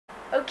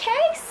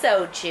Okay,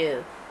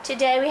 Soju.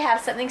 Today we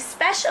have something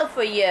special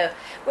for you.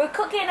 We're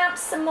cooking up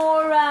some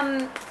more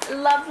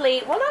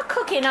lovely, well, not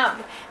cooking up.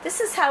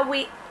 This is how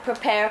we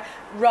prepare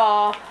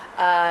raw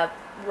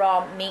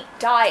meat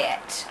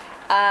diet.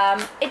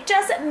 It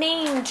doesn't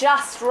mean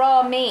just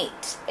raw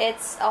meat.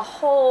 It's a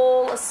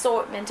whole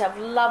assortment of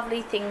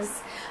lovely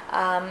things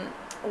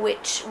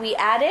which we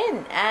add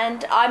in.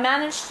 And I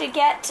managed to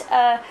get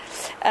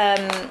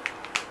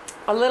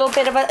a little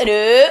bit of a...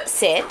 No,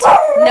 sit.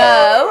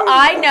 No,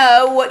 I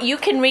know what you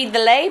can read the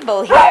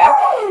label here.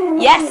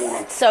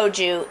 Yes,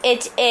 Soju.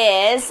 It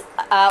is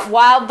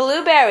wild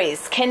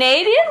blueberries.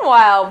 Canadian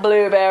wild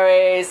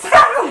blueberries.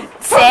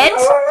 Sit.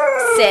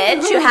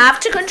 Sit. You have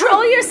to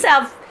control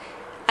yourself.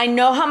 I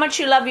know how much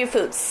you love your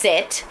food.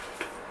 Sit.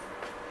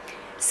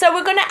 So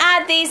we're going to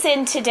add these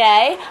in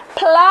today.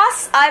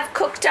 Plus, I've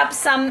cooked up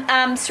some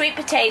sweet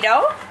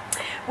potato.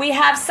 We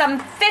have some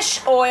fish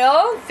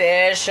oil.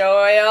 Fish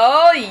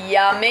oil.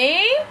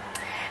 Yummy.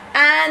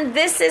 And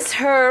this is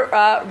her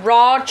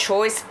Raw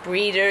Choice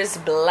Breeders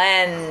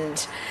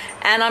blend.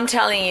 And I'm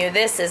telling you,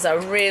 this is a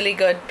really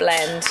good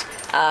blend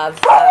of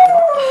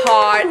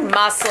heart,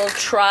 muscle,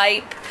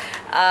 tripe,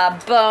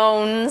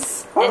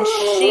 bones, and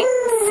sheep.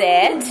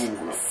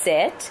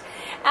 Sit.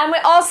 And we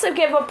also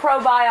give her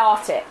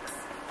probiotics.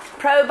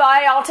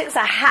 Probiotics,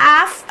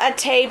 half a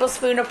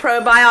tablespoon of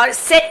probiotics.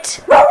 Sit.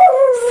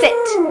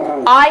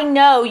 I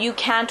know you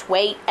can't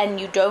wait and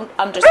you don't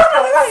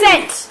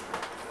understand. Sit.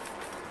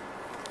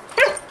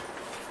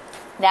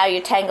 Now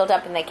you're tangled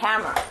up in the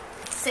camera.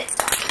 Sit.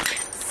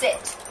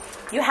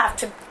 You have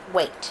to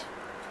wait.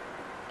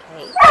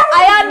 Okay.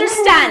 I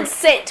understand.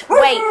 Sit.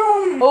 Wait.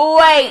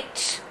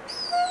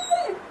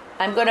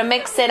 I'm going to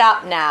mix it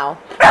up now.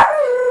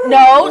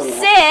 No,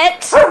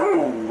 sit.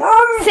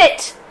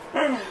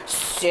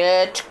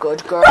 Sit,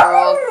 good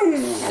girl.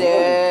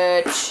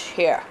 Sit.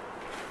 Here.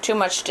 Too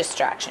much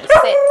distraction.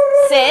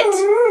 Sit.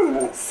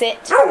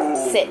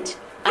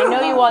 I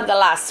know you want the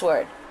last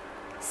word.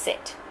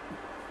 Sit.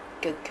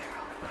 Good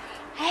girl.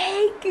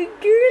 Hey, good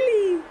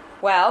girlie.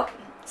 Well,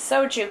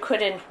 Soju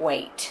couldn't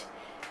wait.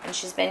 And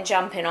she's been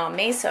jumping on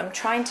me, so I'm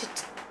trying to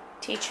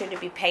teach her to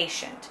be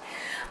patient.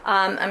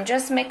 I'm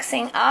just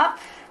mixing up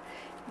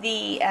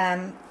the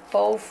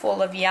bowl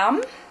full of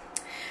yum.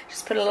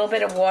 Just put a little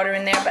bit of water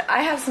in there, but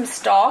I have some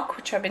stock,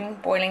 which I've been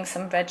boiling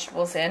some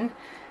vegetables in.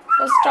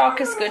 So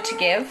stock is good to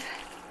give.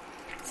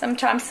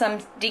 Sometimes some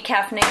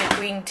decaffeinated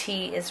green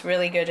tea is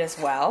really good as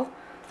well.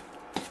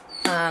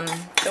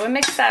 So we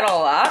mix that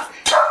all up,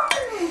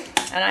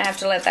 and I have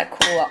to let that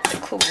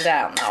cool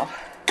down though.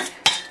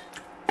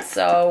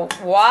 So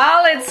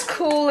while it's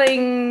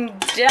cooling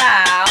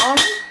down,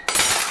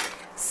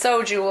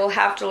 Soju will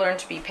have to learn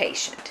to be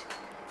patient.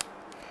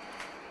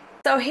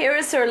 So here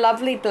is her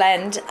lovely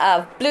blend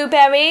of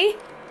blueberry,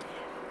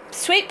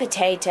 sweet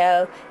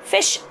potato,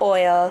 fish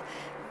oil,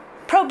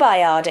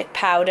 probiotic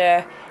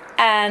powder,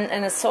 and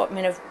an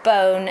assortment of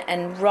bone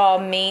and raw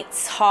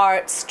meats,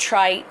 hearts,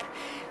 tripe,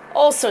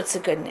 all sorts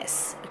of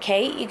goodness.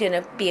 Okay, you're going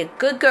to be a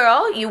good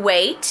girl. You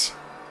wait.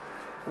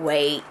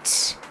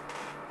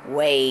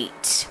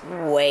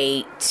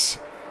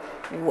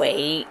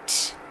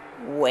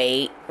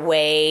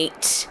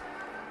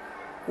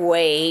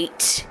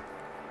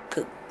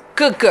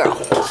 Good girl.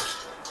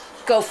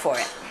 Go for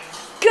it.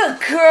 Good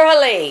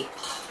girlie.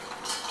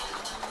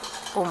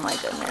 Oh my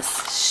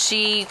goodness.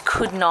 She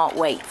could not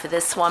wait for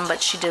this one,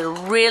 but she did a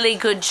really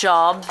good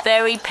job.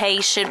 Very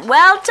patient.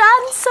 Well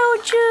done,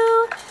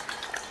 Soju.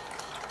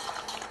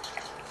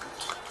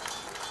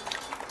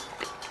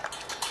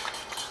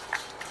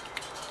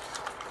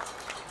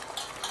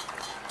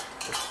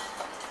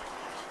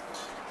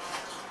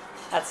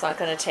 That's not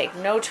going to take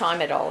no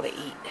time at all to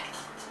eat.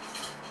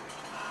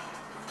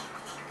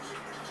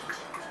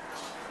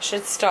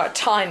 Should start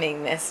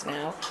timing this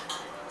now.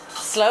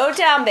 Slow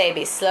down,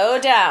 baby. Slow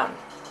down.